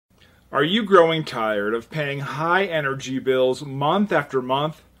Are you growing tired of paying high energy bills month after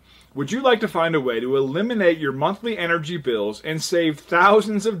month? Would you like to find a way to eliminate your monthly energy bills and save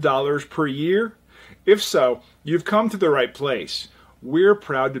thousands of dollars per year? If so, you've come to the right place. We're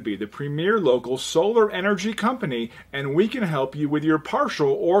proud to be the premier local solar energy company, and we can help you with your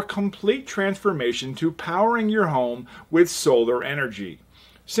partial or complete transformation to powering your home with solar energy.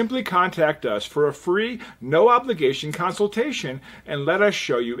 Simply contact us for a free, no-obligation consultation and let us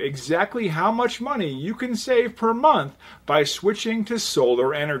show you exactly how much money you can save per month by switching to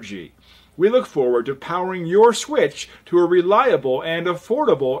solar energy. We look forward to powering your switch to a reliable and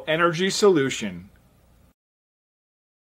affordable energy solution.